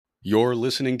You're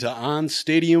listening to On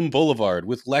Stadium Boulevard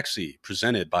with Lexi,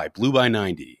 presented by Blue by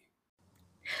 90.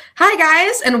 Hi,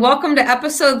 guys, and welcome to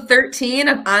episode 13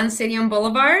 of On Stadium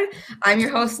Boulevard. I'm your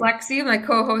host, Lexi, my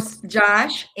co-host,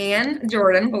 Josh, and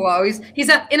Jordan below. He's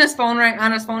on his phone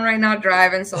right now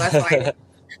driving, so that's why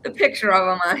the picture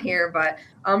of him on here. But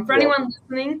for anyone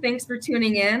listening, thanks for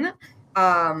tuning in.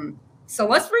 So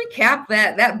let's recap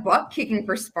that butt kicking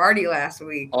for Sparty last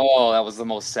week. Oh, that was the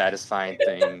most satisfying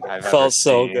thing I've ever felt seen.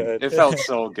 so good. It felt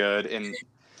so good. And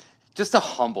just to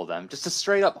humble them, just to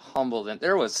straight up humble them.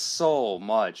 There was so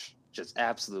much just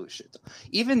absolute shit.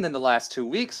 Even in the last 2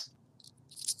 weeks,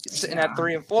 sitting at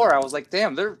 3-4, I was like,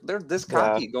 damn, they're this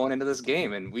cocky going into this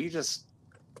game. And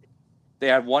they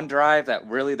had one drive that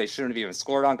really they shouldn't have even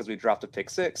scored on because we dropped a pick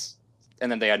six. And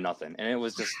then they had nothing. And it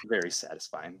was just very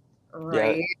satisfying.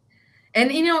 Right. Yeah. And,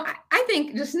 I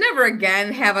think just never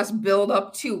again have us build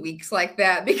up 2 weeks like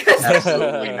that because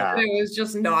it was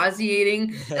just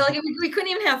nauseating. Like we couldn't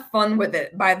even have fun with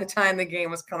it by the time the game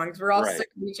was coming because we're all sick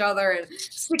of each other and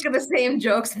sick of the same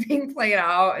jokes being played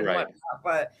out and whatnot.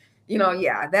 But,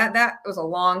 that was a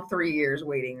long 3 years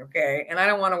waiting, okay? And I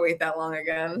don't want to wait that long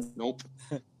again. Nope.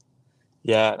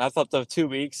 Yeah, and I thought the 2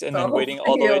 weeks and then waiting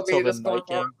all the way till the night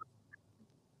game.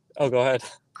 Oh, go ahead.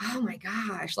 Oh, my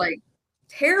gosh.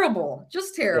 Terrible,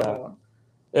 just terrible.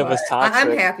 Yeah. It was toxic.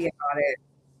 I'm happy about it.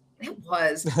 It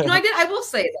was. I will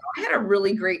say though, I had a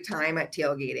really great time at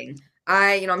tailgating.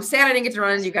 I'm sad I didn't get to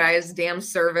run into you guys' damn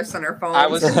service on our phones. I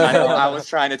was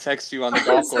trying to text you on the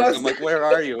golf course. I'm like, where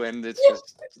are you? And it's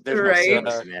just there's no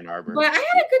service in Ann Arbor. But I had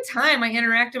a good time. I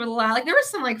interacted with a lot. There was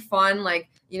some fun,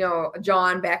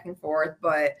 John back and forth.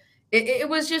 But it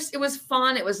was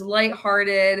fun. It was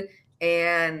lighthearted.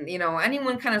 And,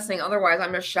 anyone kind of saying otherwise,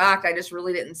 I'm just shocked. I just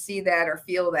really didn't see that or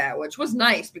feel that, which was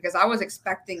nice because I was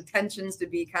expecting tensions to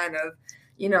be kind of,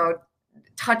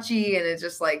 touchy. And it's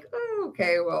just like, oh,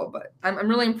 okay, well, but I'm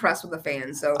really impressed with the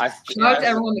fans. So shout out to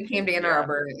everyone that came to Ann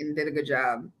Arbor and did a good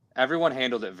job. Everyone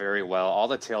handled it very well. All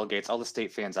the tailgates, all the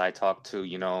state fans I talked to,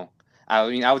 I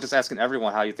was just asking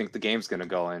everyone how you think the game's going to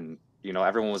go. And,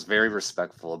 everyone was very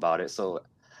respectful about it. So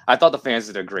I thought the fans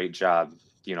did a great job,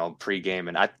 pre-game.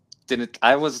 And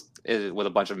I was with a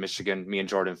bunch of Michigan, me and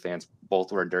Jordan fans both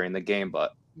were during the game,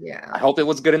 but I hope it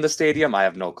was good in the stadium. I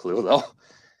have no clue though.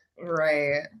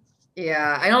 Right.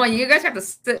 Yeah. I know you guys have to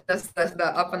sit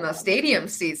up in the stadium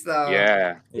seats though.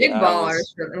 Yeah. Big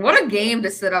ballers. And what a game to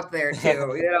sit up there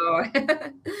too,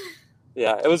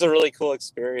 Yeah, it was a really cool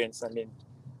experience. I mean,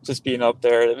 just being up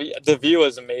there, the view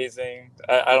was amazing.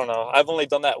 I don't know. I've only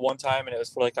done that one time and it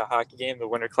was for a hockey game, the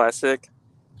Winter Classic.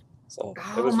 So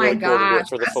it was really cool to do it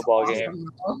for the football game.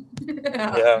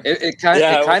 It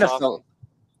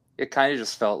kind of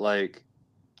just felt like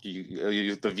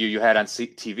the view you had on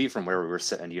TV from where we were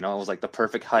sitting. It was like the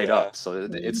perfect height up. So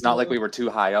it's not like we were too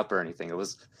high up or anything. It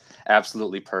was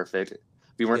absolutely perfect.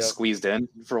 We weren't squeezed in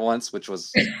for once, which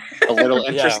was a little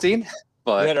interesting.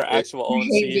 But we had our actual own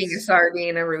seats. Being a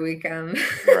sardine every weekend.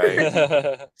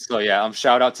 Right. So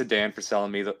shout out to Dan for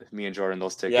selling me and Jordan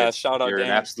those tickets. Yeah, shout out You're Dan.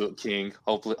 An absolute king.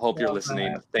 Hope you're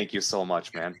listening. Thank you so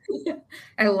much, man.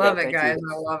 I love it, guys.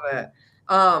 I love it.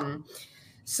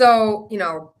 So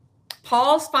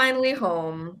Paul's finally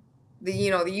home. The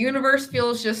universe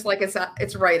feels just like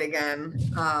it's right again.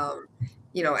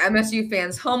 MSU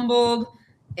fans humbled,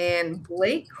 and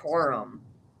Blake Corum.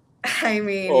 I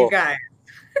mean, you guys.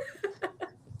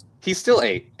 He's still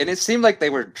 8, and it seemed like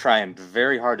they were trying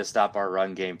very hard to stop our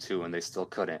run game too, and they still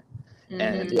couldn't. Mm-hmm.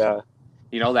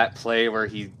 And that play where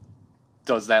he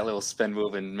does that little spin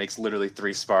move and makes literally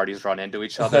 3 Sparties run into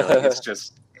each other. It's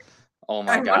just, oh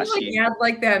my gosh! He had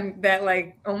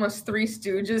that almost Three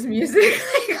Stooges music.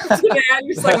 Just when they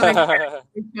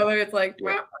each other, it's like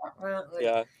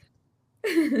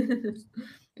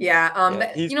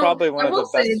he's probably one of the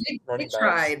best running backs.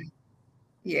 Tried.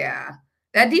 Yeah.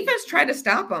 That defense tried to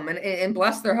stop him, and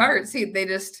bless their hearts.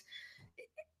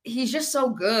 He's just so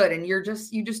good, and you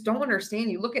just don't understand.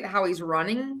 You look at how he's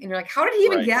running, and you're like, how did he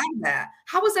even get that?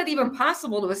 How was that even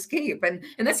possible to escape? And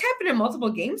that's happened in multiple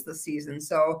games this season.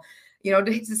 So,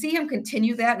 to see him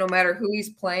continue that, no matter who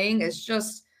he's playing, it's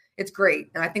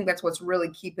great. And I think that's what's really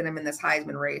keeping him in this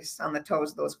Heisman race on the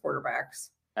toes of those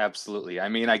quarterbacks. Absolutely. I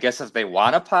mean, I guess if they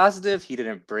want a positive, he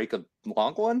didn't break a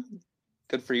long one.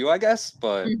 Good for you, I guess,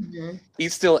 but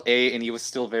he's still 8, and he was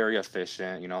still very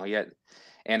efficient. He had,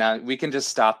 and we can just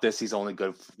stop this. He's only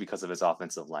good because of his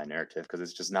offensive line narrative, because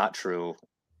it's just not true.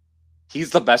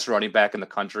 He's the best running back in the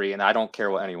country, and I don't care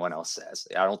what anyone else says.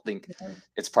 I don't think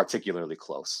it's particularly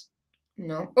close.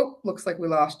 No. Oh, looks like we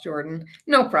lost Jordan.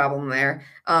 No problem there.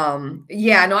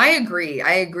 I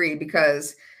agree.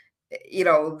 because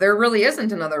there really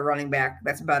isn't another running back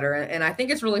that's better. And I think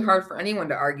it's really hard for anyone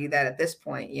to argue that at this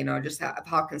point, just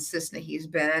how consistent he's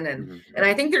been. And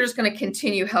I think they're just going to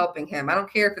continue helping him. I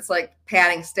don't care if it's like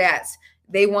padding stats.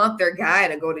 They want their guy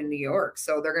to go to New York.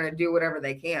 So they're going to do whatever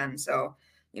they can. So,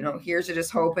 here's to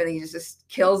just hoping he just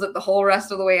kills it the whole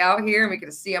rest of the way out here and we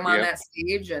can see him on that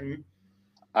stage. And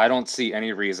I don't see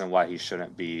any reason why he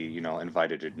shouldn't be,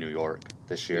 invited to New York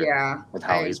this year. Yeah, with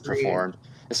how he's performed,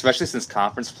 especially since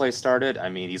conference play started. I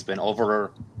mean, he's been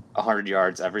over 100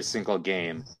 yards every single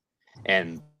game,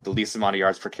 and the least amount of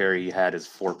yards per carry he had is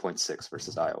 4.6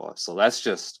 versus Iowa. So that's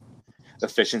just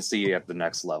efficiency at the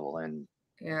next level. And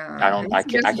I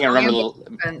can't remember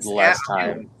the last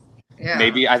time. Yeah.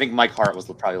 Maybe I think Mike Hart was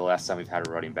probably the last time we've had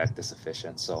a running back this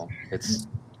efficient. So it's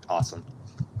awesome.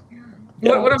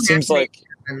 Yeah, what it seems like.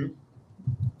 So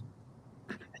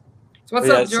what's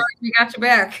up, George? We got you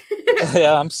back.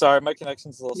 Yeah, I'm sorry. My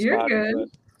connection's a little spotty. You're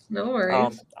good. No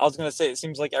worries. I was going to say, it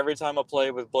seems like every time I play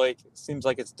with Blake, it seems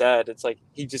like it's dead. It's like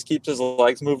he just keeps his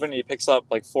legs moving and he picks up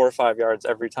like 4 or 5 yards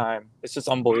every time. It's just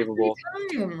unbelievable.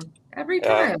 Every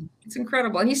time. It's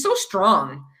incredible. And he's so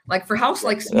strong. Like for how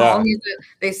small he is,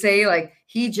 they say like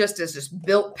he just is just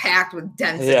built packed with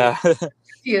density. Yeah.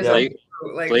 He is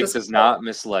Blake does not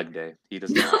miss leg day. He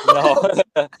does not.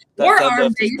 No. Or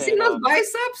arm day. You see those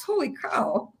biceps? Holy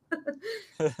cow.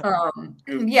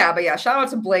 But shout out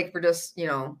to Blake for just,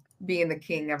 being the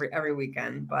king every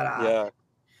weekend. But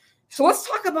so let's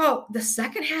talk about the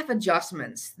second half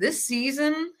adjustments. This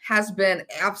season has been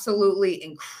absolutely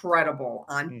incredible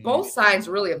on both sides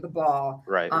really of the ball.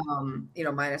 Right.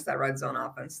 Minus that red zone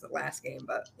offense the last game,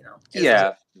 but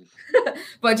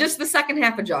but just the second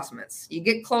half adjustments. You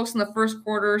get close in the first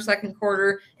quarter, second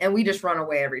quarter, and we just run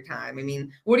away every time. I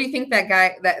mean, what do you think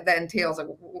that entails? Like,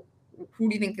 who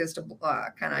do you think is to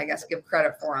kind of, I guess, give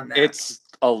credit for on that? It's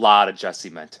a lot of Jesse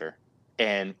Minter.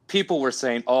 And people were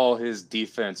saying, oh, his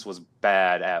defense was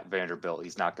bad at Vanderbilt.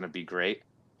 He's not going to be great.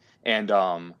 And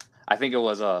I think it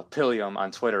was Pilliam on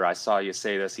Twitter. I saw you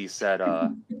say this. He said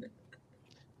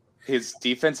his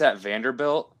defense at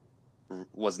Vanderbilt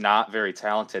was not very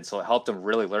talented. So it helped him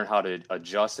really learn how to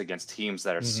adjust against teams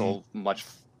that are so much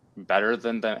better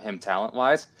than him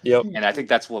talent-wise. Yep. And I think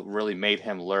that's what really made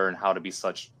him learn how to be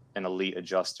such an elite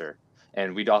adjuster.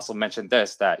 And we'd also mentioned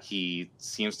this, that he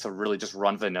seems to really just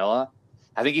run vanilla.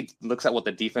 I think he looks at what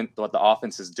the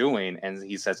offense is doing, and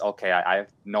he says, okay, I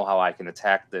know how I can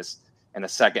attack this in the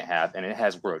second half, and it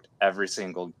has worked every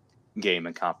single game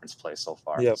in conference play so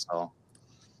far. Yep. So,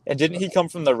 and didn't he come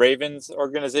from the Ravens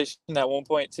organization at one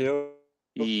point too?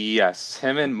 Yes,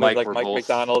 him and Mike were Mike both.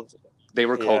 McDonald. They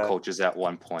were co-coaches at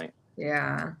one point.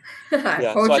 Yeah. So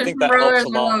I think that helps a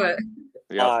lot. I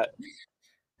love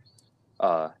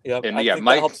it. And I think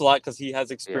Mike that helps a lot because he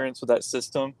has experience with that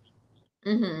system.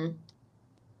 Mm-hmm.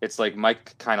 It's like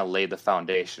Mike kind of laid the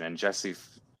foundation, and Jesse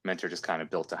Minter just kind of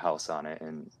built a house on it.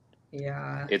 And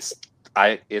it's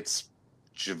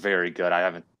very good.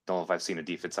 I don't know if I've seen a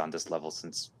defense on this level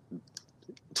since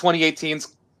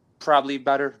 2018's probably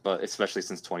better, but especially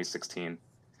since 2016.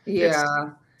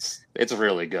 Yeah, it's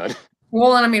really good.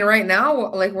 Well, and I mean, right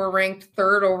now, like we're ranked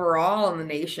third overall in the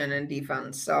nation in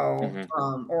defense. So,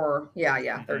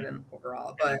 third in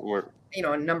overall, but we're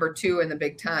number 2 in the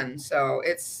Big Ten. So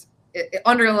it's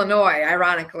under Illinois,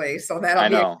 ironically. So that'll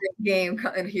be a big game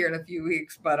in here in a few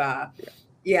weeks. But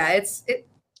it's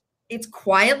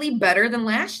quietly better than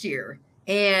last year,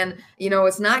 and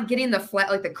it's not getting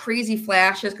the crazy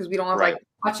flashes because we don't have like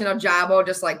watching Ojabo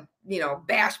just like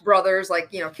bash brothers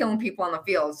like killing people on the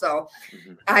field. So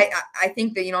I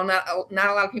think that not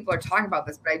a lot of people are talking about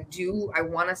this, but I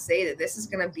want to say that this is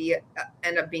going to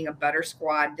end up being a better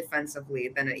squad defensively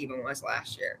than it even was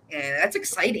last year, and that's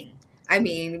exciting. I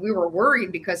mean, we were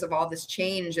worried because of all this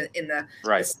change in the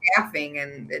staffing,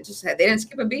 and they didn't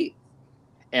skip a beat.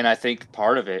 And I think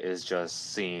part of it is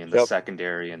just seeing the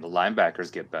secondary and the linebackers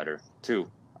get better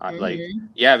too.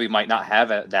 We might not have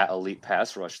that elite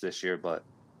pass rush this year, but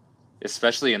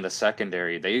especially in the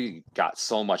secondary, they got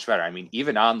so much better. I mean,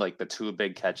 even on like the 2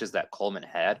 big catches that Coleman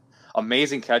had,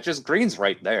 amazing catches. Green's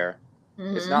right there.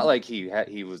 It's not like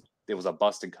it was a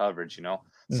busted coverage,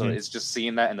 So it's just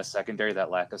seeing that in the secondary, that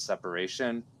lack of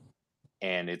separation,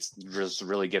 and it's just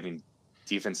really giving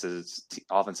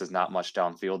offenses not much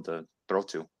downfield to throw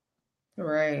to.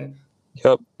 Right.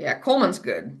 Yep. Yeah, Coleman's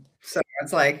good. So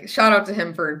it's like shout out to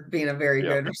him for being a very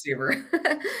good receiver.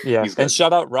 Yeah, and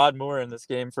shout out Rod Moore in this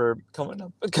game for coming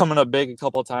up big a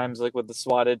couple of times, like with the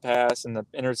swatted pass and the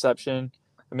interception.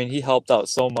 I mean, he helped out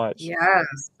so much.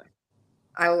 Yes.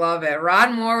 I love it.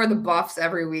 Rod Moore with the buffs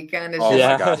every weekend is Oh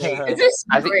just my gosh. great. It's just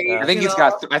great. I think you he's know?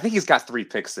 got I think he's got 3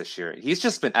 picks this year. He's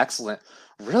just been excellent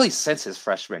really since his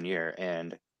freshman year,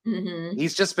 and Mhm.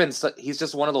 he's just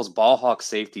one of those ball hawk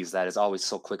safeties that is always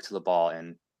so quick to the ball.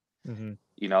 And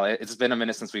you know, it's been a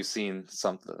minute since we've seen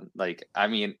something like, I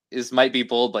mean, this might be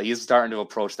bold, but he's starting to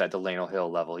approach that Delano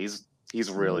Hill level. He's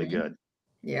really good.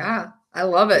 Yeah, I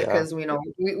love it because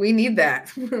we need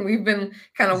that. We've been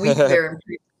kind of weak there in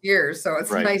previous years, so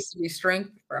it's Right. nice to be strength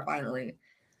for finally.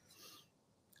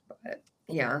 But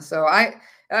yeah, so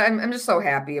I'm just so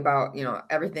happy about, you know,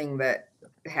 everything that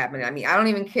happened. I mean, I don't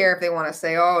even care if they want to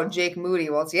say, oh, Jake Moody.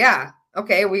 Well, it's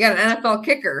okay, we got an NFL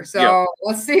kicker, so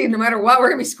let's see. No matter what, we're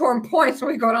gonna be scoring points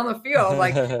when we go down the field.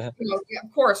 Like, you know,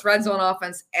 of course, red zone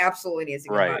offense absolutely needs to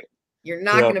get better. You're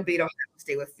not going to beat Ohio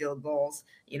State with field goals.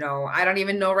 You know, I don't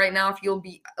even know right now if you'll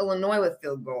beat Illinois with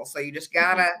field goals. So you just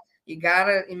gotta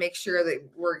make sure that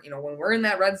we're, you know, when we're in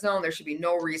that red zone, there should be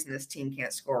no reason this team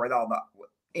can't score with all the,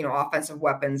 you know, offensive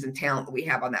weapons and talent that we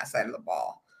have on that side of the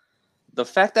ball. The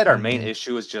fact that our main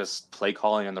issue is just play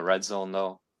calling in the red zone,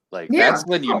 though, like that's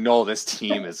when you know this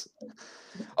team is,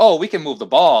 oh, we can move the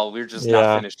ball. We're just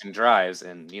not finishing drives,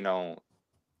 and you know.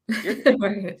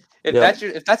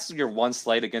 If that's your one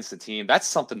slight against the team, that's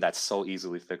something that's so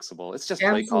easily fixable. It's just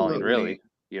play calling, really.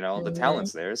 You know, the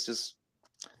talent's there. It's just,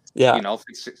 you know,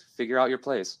 figure out your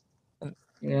plays.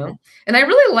 Yeah, and I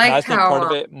really liked I think how part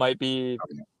of it might be.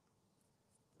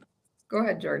 Go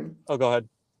ahead, Jordan. Oh, go ahead.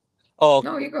 Oh,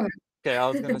 no, you go ahead. Okay, I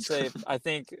was gonna say, I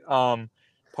think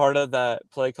part of that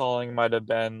play calling might have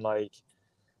been like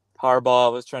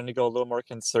Harbaugh was trying to go a little more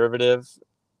conservative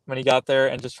when he got there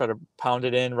and just try to pound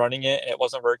it in, running it, and it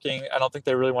wasn't working. I don't think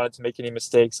they really wanted to make any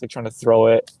mistakes, like trying to throw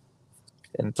it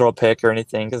and throw a pick or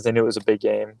anything, because they knew it was a big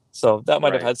game. So that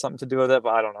might have had something to do with it,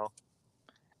 but I don't know.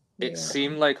 It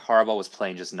seemed like Harbaugh was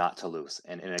playing just not to lose,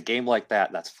 and in a game like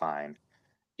that, that's fine.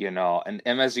 You know, and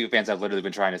MSU fans have literally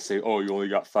been trying to say, "Oh, you only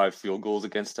got 5 field goals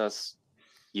against us."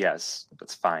 Yes,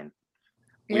 that's fine.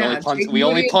 We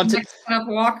only punted.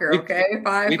 Walker, okay,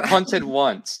 5. We punted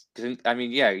once. I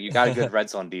mean, yeah, you got a good red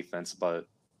zone defense, but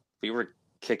we were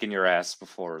kicking your ass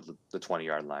before the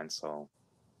 20-yard line, so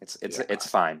it's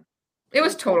fine. It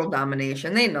was total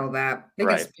domination. They know that. They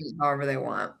can speak however they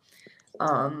want.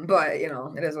 But you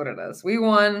know, it is what it is. We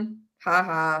won. Ha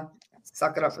ha.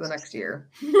 Suck it up for the next year.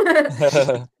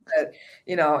 But,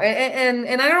 you know,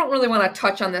 and I don't really want to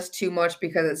touch on this too much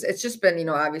because it's just been, you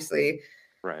know, obviously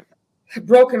a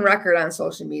broken record on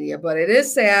social media, but it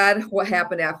is sad what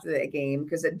happened after that game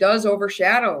because it does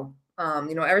overshadow,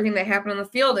 you know, everything that happened on the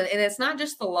field. And it's not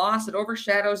just the loss, it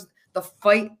overshadows the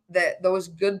fight that those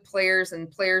good players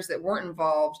and players that weren't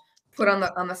involved put on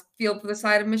the field for the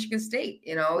side of Michigan State.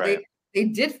 You know, they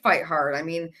did fight hard. I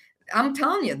mean, I'm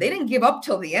telling you, they didn't give up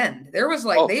till the end. There was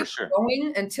like they were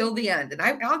going until the end, and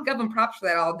I'll give them props for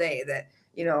that all day. That,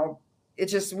 you know, it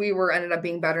just ended up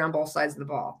being better on both sides of the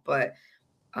ball. But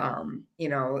you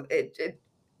know, it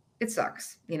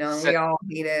sucks. You know, we all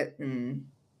hate it, and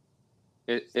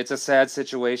it's a sad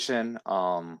situation.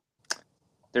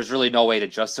 There's really no way to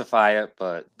justify it,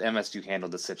 but MSU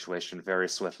handled the situation very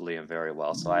swiftly and very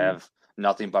well. So I have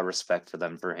nothing but respect for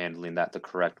them for handling that the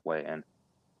correct way, and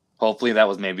hopefully that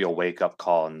was maybe a wake-up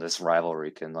call, and this rivalry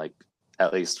can, like,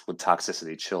 at least with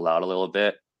toxicity, chill out a little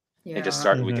bit and just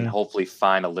start. We can hopefully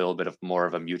find a little bit of more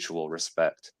of a mutual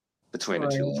respect between the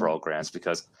two programs,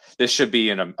 because this should be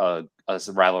a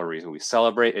rivalry we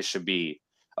celebrate. It should be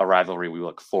a rivalry we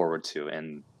look forward to,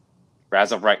 and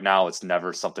as of right now, it's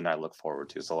never something I look forward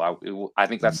to. So I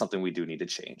think that's something we do need to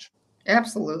change.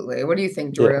 Absolutely. What do you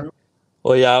think, Jordan?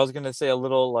 Well, yeah, I was gonna say a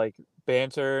little like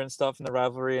banter and stuff in the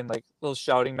rivalry, and like little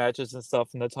shouting matches and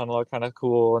stuff in the tunnel are kind of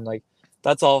cool, and like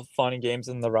that's all fun and games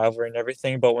in the rivalry and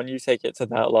everything. But when you take it to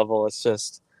that level, it's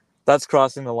just that's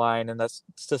crossing the line, and it's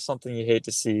just something you hate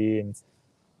to see. And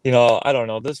you know, I don't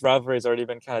know, this rivalry has already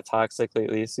been kind of toxic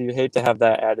lately, so you hate to have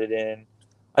that added in.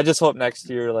 I just hope next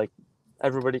year, like,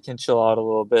 everybody can chill out a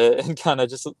little bit and kind of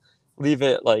just leave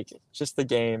it like just the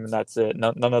game, and that's it.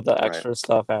 None of the extra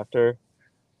stuff after.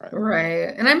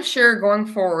 Right. And I'm sure going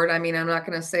forward, I mean, I'm not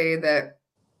going to say that,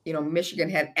 you know, Michigan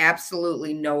had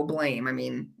absolutely no blame. I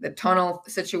mean, the tunnel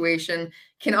situation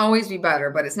can always be better,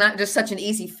 but it's not just such an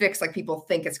easy fix like people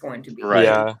think it's going to be. Right.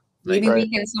 Yeah. Maybe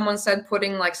someone said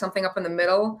putting like something up in the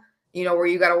middle, you know, where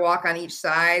you got to walk on each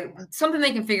side, something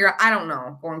they can figure out. I don't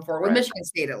know, going forward with Michigan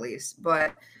State at least,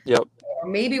 but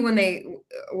maybe when we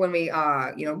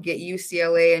you know, get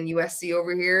UCLA and USC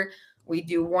over here, we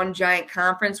do one giant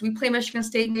conference. We play Michigan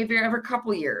State maybe every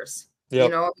couple years, you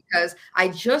know, because I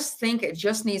just think it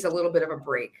just needs a little bit of a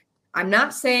break. I'm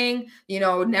not saying,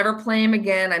 never play him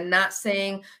again. I'm not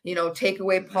saying, take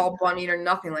away Paul Bunyan or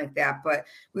nothing like that. But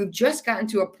we've just gotten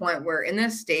to a point where in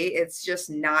this state, it's just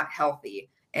not healthy.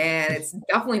 And it's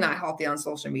definitely not healthy on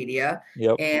social media.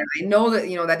 Yep. And I know that,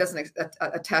 that doesn't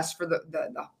attest for the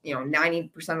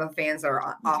 90% of the fans that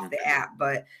are off the app.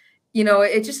 But,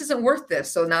 it just isn't worth this.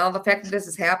 So now the fact that this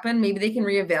has happened, maybe they can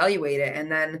reevaluate it.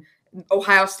 And then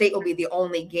Ohio State will be the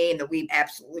only game that we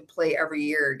absolutely play every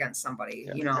year against somebody,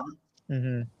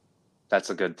 Mm-hmm. That's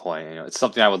a good point. It's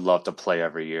something I would love to play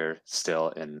every year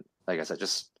still. And like I said,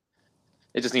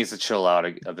 it just needs to chill out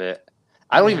a bit.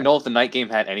 I don't even know if the night game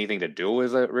had anything to do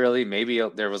with it, really. Maybe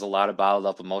there was a lot of bottled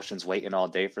up emotions waiting all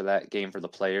day for that game for the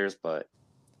players, but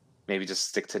maybe just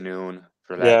stick to noon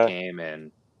for that game.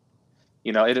 And,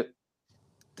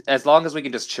 as long as we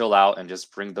can just chill out and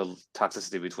just bring the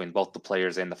toxicity between both the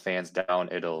players and the fans down,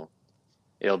 it'll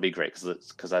be great.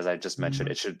 Because as I just mentioned,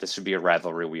 this should be a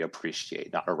rivalry we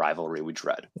appreciate, not a rivalry we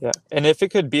dread. Yeah, and if it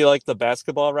could be like the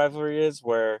basketball rivalry is,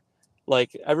 where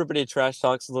like everybody trash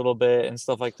talks a little bit and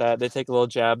stuff like that, they take little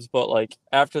jabs, but like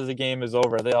after the game is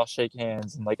over, they all shake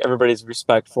hands and like everybody's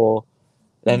respectful,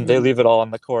 and they leave it all on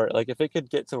the court. Like if it could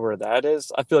get to where that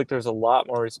is, I feel like there's a lot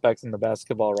more respect in the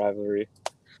basketball rivalry.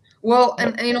 Well,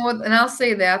 and you know what? And I'll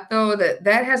say that though,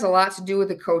 that has a lot to do with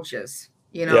the coaches.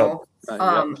 Izzo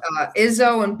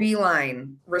and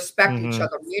Beeline respect each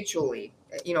other mutually.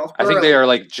 I think they are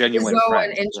like genuine Izzo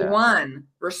friends. and Juwan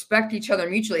respect each other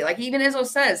mutually. Like even Izzo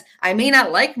says, I may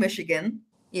not like Michigan,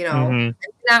 I may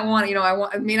not want,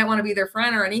 I may not want to be their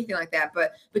friend or anything like that,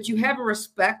 but you have a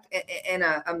respect and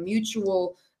a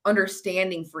mutual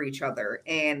understanding for each other,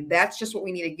 and that's just what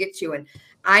we need to get to. And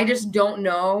I just don't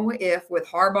know if with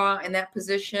Harbaugh in that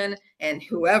position and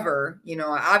whoever,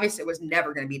 obviously it was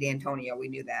never going to be D'Antonio. We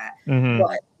knew that.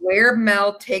 But where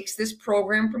Mel takes this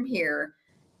program from here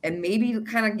and maybe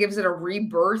kind of gives it a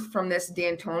rebirth from this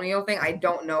D'Antonio thing, I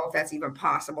don't know if that's even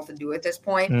possible to do at this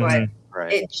point. But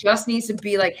it just needs to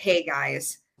be like, hey,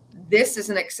 guys, this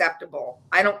isn't acceptable.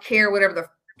 I don't care whatever the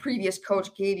previous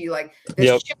coach gave you. Like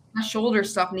this chip on the shoulder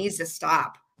stuff needs to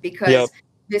stop because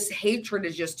this hatred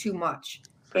is just too much.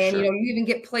 You even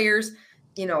get players,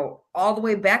 all the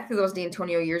way back to those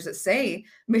D'Antonio years that say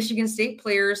Michigan State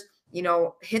players,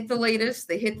 hit the latest,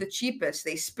 they hit the cheapest,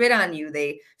 they spit on you,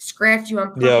 they scratch you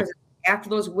on purpose after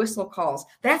those whistle calls.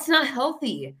 That's not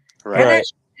healthy. Right. And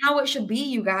that's how it should be,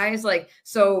 you guys. Like,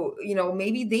 so,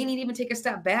 maybe they need to even take a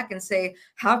step back and say,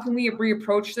 how can we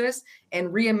reapproach this and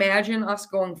reimagine us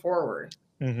going forward?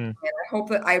 And I hope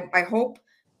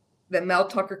that Mel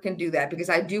Tucker can do that because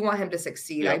I do want him to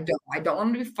succeed. I don't want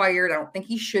him to be fired. I don't think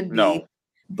he should be. No.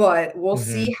 But we'll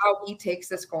see how he takes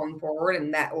this going forward,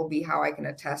 and that will be how I can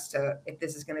attest to if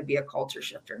this is going to be a culture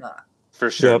shift or not.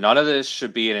 For sure. None of this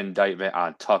should be an indictment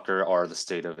on Tucker or the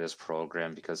state of his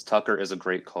program because Tucker is a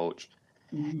great coach,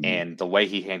 and the way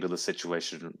he handled the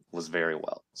situation was very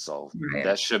well. So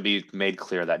that should be made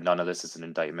clear that none of this is an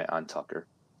indictment on Tucker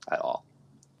at all.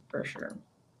 For sure.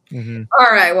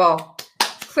 All right, well,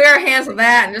 clear our hands of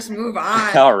that and just move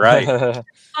on. All right.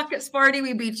 Fuck it, Sparty,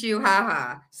 we beat you. Ha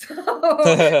ha. So,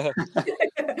 well,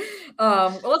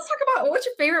 let's talk about what's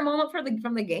your favorite moment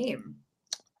from the game?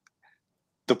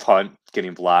 The punt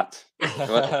getting blocked.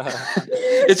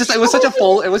 It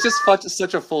was just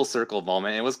such a full circle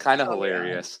moment. It was kind of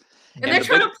hilarious. And they're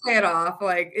trying to play it off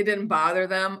like it didn't bother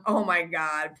them. Oh my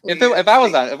god! Please. If I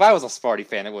was a Sparty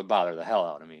fan, it would bother the hell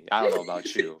out of me. I don't know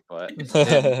about you, but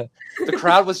the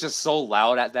crowd was just so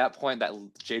loud at that point that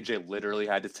JJ literally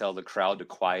had to tell the crowd to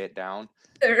quiet down.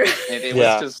 And it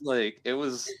was just like it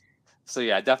was. So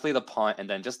yeah, definitely the punt, and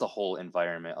then just the whole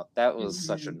environment. That was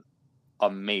such an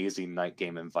amazing night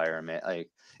game environment. Like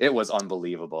it was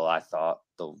unbelievable. I thought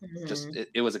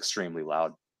it was extremely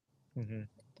loud.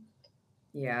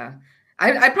 Yeah,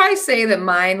 I'd probably say that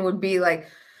mine would be like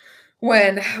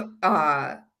when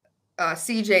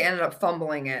CJ ended up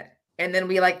fumbling it, and then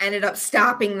we like ended up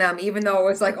stopping them, even though it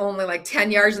was like only like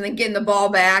 10 yards, and then getting the ball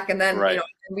back, and then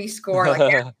we score.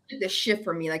 Like the shift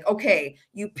for me, like okay,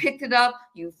 you picked it up,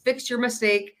 you fixed your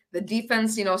mistake, the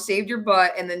defense, saved your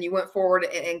butt, and then you went forward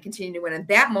and continued to win. At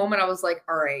that moment, I was like,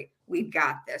 all right, we've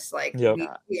got this. Like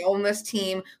we own this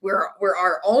team. We're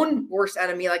our own worst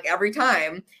enemy, like every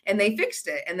time. And they fixed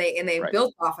it, and they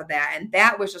built off of that. And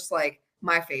that was just like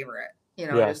my favorite.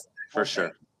 Just for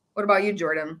sure. What about you,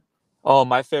 Jordan? Oh,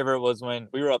 my favorite was when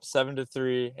we were up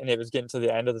 7-3, and it was getting to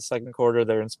the end of the second quarter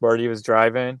there, and Sparty was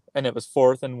driving, and it was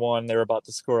 4th and 1. They were about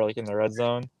to score like in the red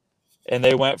zone, and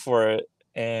they went for it.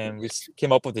 And we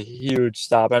came up with a huge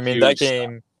stop. I mean, that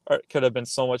game could have been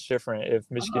so much different if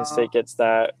Michigan State gets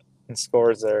that and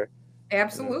scores there.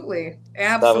 Absolutely.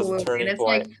 That was a turning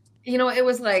point. Like it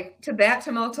was like to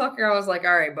Mel Tucker, I was like,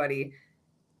 all right, buddy.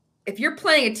 If you're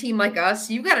playing a team like us,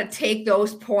 you got to take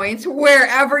those points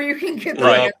wherever you can get them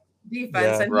Right.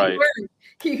 defense. Yeah. And Right.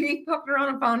 he popped around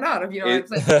and found out if you know It-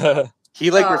 what I'm saying. He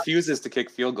refuses to kick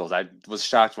field goals. I was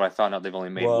shocked when I found out they've only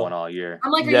made one all year.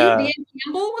 I'm like, are Yeah. you Dan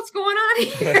Campbell? What's going on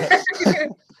here?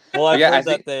 Well, I've Yeah, I heard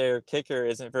think- that their kicker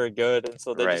isn't very good, and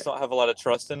so they Right. just don't have a lot of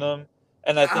trust in him.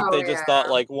 And I think Oh, they just thought,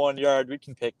 like, 1 yard, we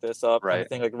can pick this up. Right. I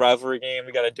think, like, rivalry game,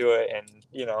 we got to do it. And,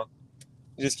 you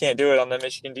just can't do it on the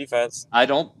Michigan defense. I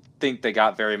don't think they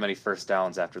got very many first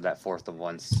downs after that 4th and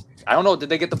 1s. I don't know. Did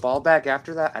they get the ball back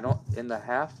after that? In the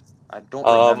half. I don't.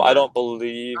 Remember. I don't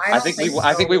believe. I don't think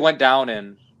we so. went down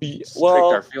and kicked Well,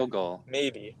 our field goal.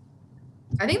 maybe.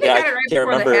 I think they Yeah, got I it right can't before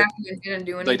the remember. half and didn't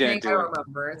do anything. They didn't do I it. don't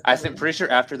remember. I'm pretty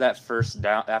sure after that first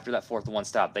down, after that 4th and 1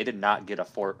 stop, they did not get a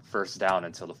first down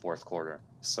until the 4th quarter.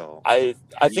 So I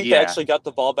think Yeah. they actually got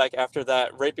the ball back after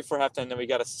that, right before halftime. Then we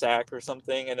got a sack or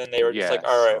something, and then they were just Yeah, like,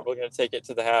 "All right, so- we're gonna take it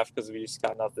to the half because we just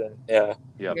got nothing." Yeah,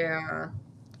 Yep. Yeah.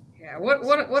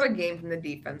 What a game from the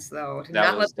defense though. To That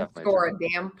not was let them definitely score a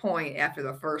damn point after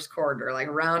the first quarter. Like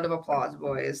round of applause,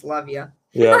 boys. Love you.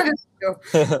 yeah.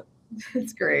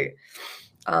 It's great.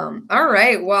 All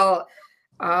right. Well,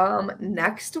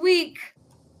 next week,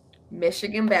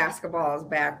 Michigan basketball is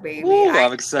back, baby. Woo, I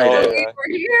I'm excited. Oh, yeah.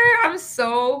 We're here. I'm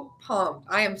so pumped.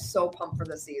 I am so pumped for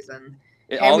the season.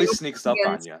 It And we always open sneaks up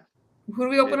on against- you. Who do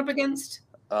we open up against?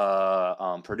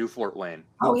 Purdue Fort Wayne.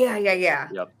 Oh yeah.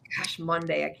 Yep. Gosh,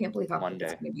 Monday. I can't believe how quick it's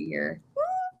Monday. gonna be here.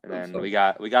 And then we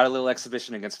got a little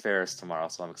exhibition against Ferris tomorrow,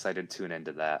 so I'm excited to tune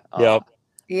into that. Yep.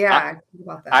 Yeah, think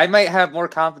about that. I might have more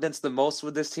confidence than most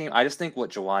with this team. I just think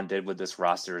what Jawan did with this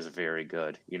roster is very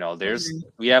good. We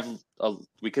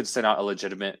could send out a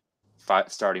legitimate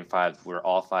starting 5 where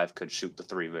all 5 could shoot the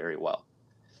 3 very well.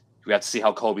 We have to see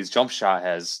how Kobe's jump shot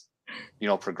has,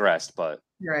 progressed, but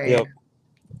Right. Yep.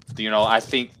 I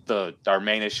think our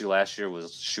main issue last year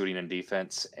was shooting and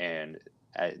defense, and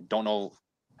I don't know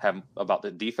about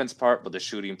the defense part, but the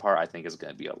shooting part I think is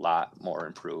going to be a lot more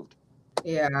improved.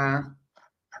 Yeah.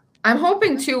 I'm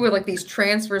hoping too with like these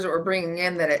transfers that we're bringing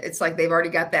in that it's like they've already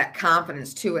got that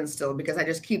confidence too instilled, because I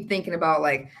just keep thinking about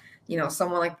like,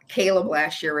 someone like Caleb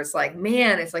last year, where it's like,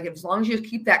 man, it's like as long as you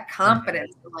keep that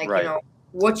confidence and like, Right.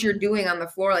 what you're doing on the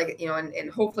floor, like, and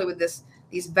hopefully with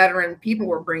these veteran people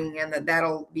we're bringing in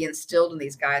that'll be instilled in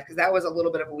these guys, because that was a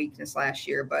little bit of a weakness last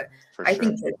year, but For I sure.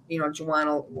 think that,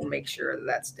 Juwan will make sure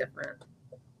that's different.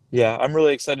 Yeah, I'm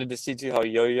really excited to see too how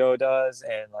Yo-Yo does,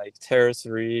 and like Terrace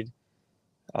Reed,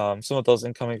 some of those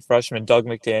incoming freshmen, Doug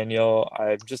McDaniel.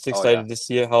 I'm just excited to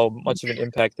see how much of an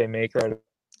impact they make. Right.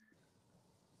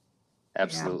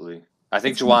 Absolutely. I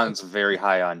think It's Jawan's very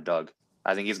high on Doug.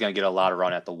 I think he's going to get a lot of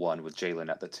run at the 1 with Jalen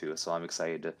at the 2. So I'm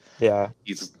excited to. Yeah.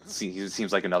 He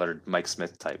seems like another Mike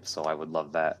Smith type. So I would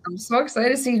love that. I'm so excited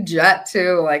to see Jet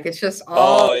too. Like it's just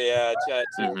Oh yeah, Jet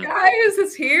too. Mhm. guys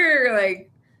is here. Like,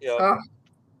 Yep. oh.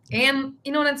 And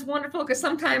and it's wonderful because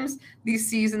sometimes these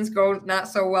seasons go not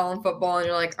so well in football, and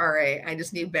you're like, all right, I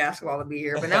just need basketball to be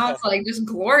here. But now it's like just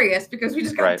glorious because we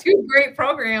just got Right. 2 great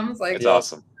programs. Like, It's Yeah.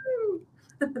 awesome.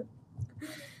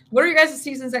 what are your guys'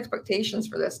 season's expectations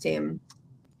for this team?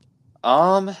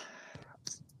 I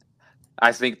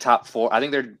think top 4. I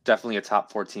think they're definitely a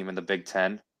top 4 team in the Big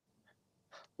Ten.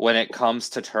 When it comes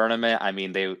to tournament, I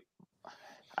mean,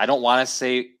 I don't want to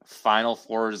say Final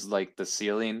Four is like the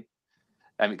ceiling.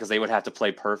 I mean, because they would have to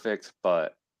play perfect,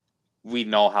 but we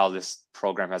know how this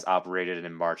program has operated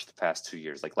in March the past 2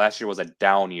 years. Like last year was a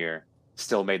down year,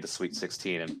 still made the Sweet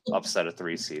 16 and upset a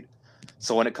 3 seed.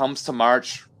 So when it comes to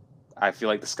March, I feel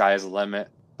like the sky is the limit.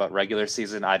 But regular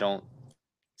season, I don't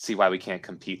see why we can't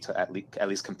compete to at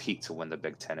least compete to win the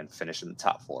Big Ten and finish in the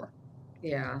top 4.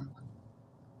 Yeah.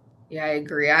 Yeah, I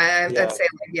agree. I'd Yeah.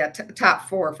 say top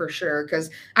 4 for sure. Because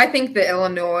I think that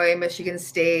Illinois, Michigan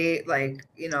State, like,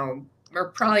 are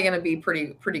probably going to be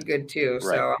pretty good too. So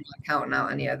Right. I'm not counting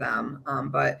out any of them.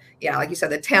 But yeah, like you said,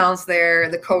 the talent's there,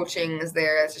 the coaching is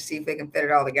there. Let's just see if they can fit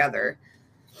it all together.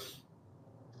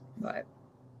 But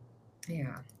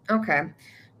yeah. Okay.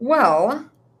 Well,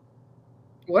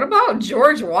 what about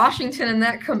George Washington and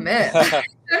that commit?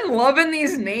 I'm loving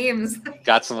these names.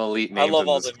 Got some elite I names. love in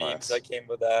all this the class. memes that came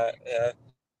with that. Yeah.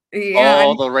 Yeah.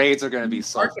 Oh, the raids are going to be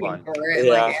so marketing fun. for it,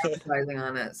 Yeah. like advertising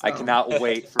on it. I so. cannot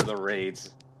wait for the raids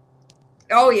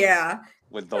Oh yeah.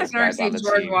 with I those can already guys on see the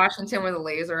George team. Washington with the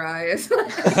laser eyes.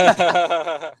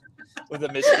 With the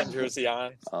Michigan jersey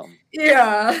on.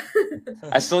 Yeah.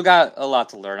 I still got a lot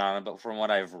to learn on him, but from what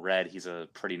I've read, he's a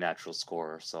pretty natural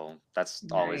scorer, so that's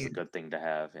always a Right. good thing to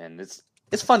have. And it's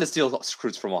fun to steal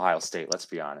recruits from Ohio State. Let's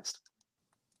be honest.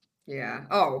 Yeah.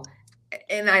 Oh,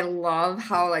 And I love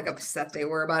how like upset they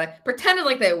were about it. Pretended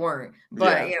like they weren't,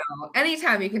 but Yeah.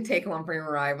 anytime you can take one from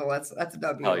your rival, that's a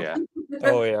W. Oh yeah.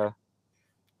 Oh yeah.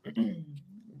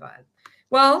 But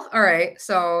well, all right.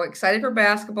 So excited for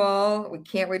basketball. We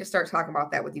can't wait to start talking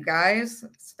about that with you guys.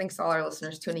 Thanks to all our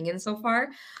listeners tuning in so far.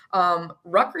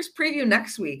 Rutgers preview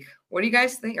next week. What do you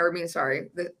guys think? Or I mean, sorry,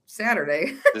 the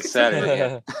Saturday. This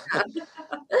Saturday.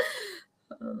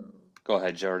 Go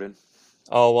ahead, Jordan.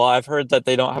 Oh, well, I've heard that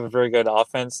they don't have a very good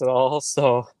offense at all,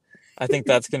 so I think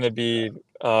that's going to be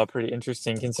pretty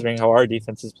interesting considering how our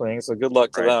defense is playing. So good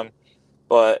luck to them.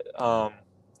 But I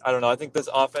don't know. I think this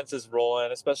offense is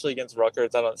rolling, especially against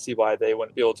Rutgers. I don't see why they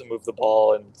wouldn't be able to move the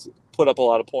ball and put up a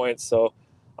lot of points. So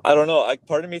I don't know.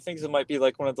 Part of me thinks it might be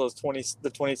like one of those the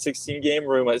 2016 game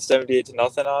where we went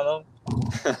 78-0 on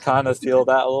them. Kind of feel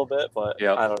that a little bit, but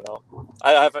I don't know.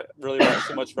 I haven't really watched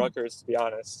too much Rutgers, to be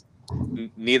honest.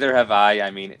 Neither have I.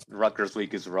 I mean, Rutgers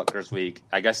week is Rutgers week.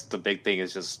 I guess the big thing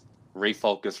is just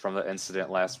refocus from the incident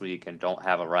last week and don't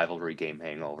have a rivalry game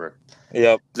hangover.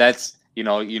 Yep. That's,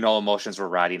 emotions were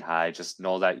riding high. Just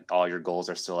know that all your goals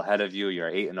are still ahead of you.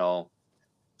 You're 8-0.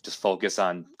 Just focus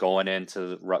on going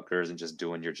into Rutgers and just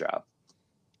doing your job.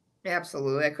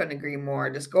 Absolutely. I couldn't agree more.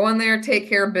 Just go in there, take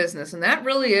care of business. And that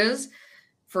really is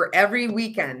for every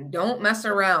weekend. Don't mess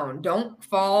around. Don't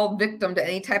fall victim to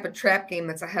any type of trap game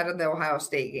that's ahead of the Ohio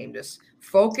State game. Just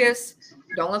focus.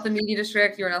 Don't let the media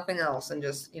distract you or nothing else. And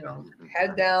just,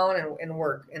 head down and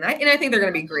work. And I think they're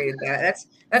going to be great at that.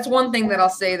 That's one thing that I'll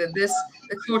say, that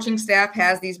the coaching staff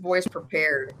has these boys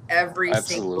prepared every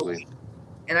single week.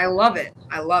 And I love it.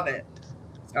 I love it.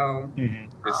 So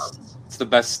it's the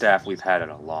best staff we've had in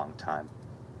a long time.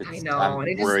 I know. I'm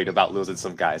worried about losing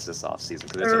some guys this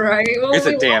offseason. It's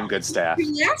a damn good staff.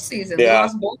 Last season, we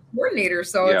lost both coordinators,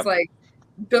 so it's like,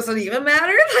 does it even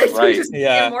matter? Like, just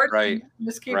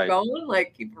just keep going,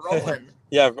 like keep rolling.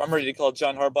 Yeah, I'm ready to call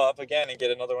John Harbaugh up again and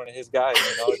get another one of his guys.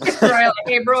 Right, like,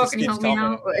 hey, bro, can you help me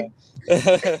out? Like,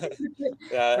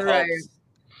 right. Helps.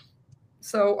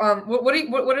 So,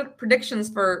 what are predictions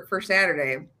for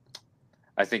Saturday?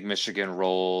 I think Michigan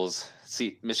rolls.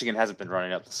 See, Michigan hasn't been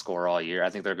running up the score all year. I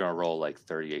think they're going to roll like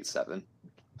 38-7.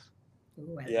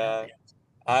 Yeah,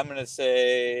 I'm going to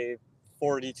say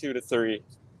 42-3.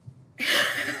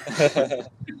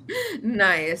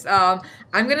 Nice. I'm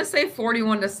going to say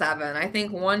 41-7. I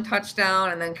think one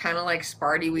touchdown and then kind of like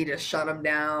Sparty, we just shut them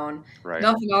down. Right.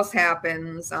 Nothing else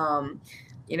happens. And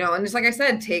just like I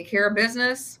said, take care of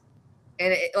business.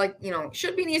 And it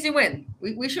should be an easy win.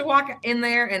 We should walk in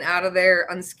there and out of there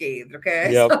unscathed.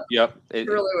 Okay. Yep.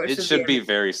 It should be a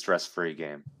very stress-free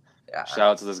game. Yeah. Shout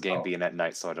out to this game being at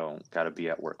night, so I don't got to be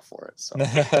at work for it. So.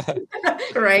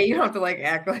 Right. You don't have to like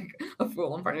act like a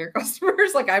fool in front of your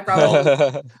customers. Like I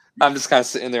probably. I'm just kind of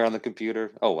sitting there on the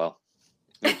computer. Oh well.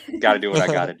 Got to do what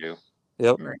I got to do.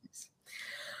 Yep. Nice.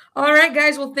 All right,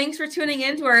 guys. Well, thanks for tuning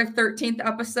in to our 13th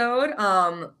episode.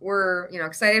 We're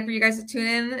excited for you guys to tune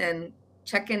in and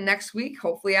check in next week,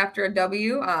 hopefully after a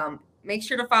W. Make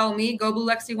sure to follow me, Go Blue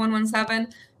Lexi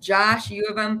 117, Josh,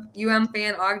 UM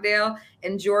fan Ogdale,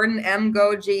 and Jordan M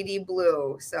Go JD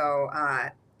Blue. So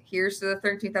here's to the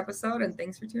 13th episode, and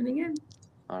thanks for tuning in.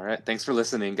 All right, thanks for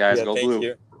listening, guys. Go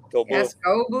Blue. Go Blue. Yes,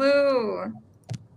 Go Blue.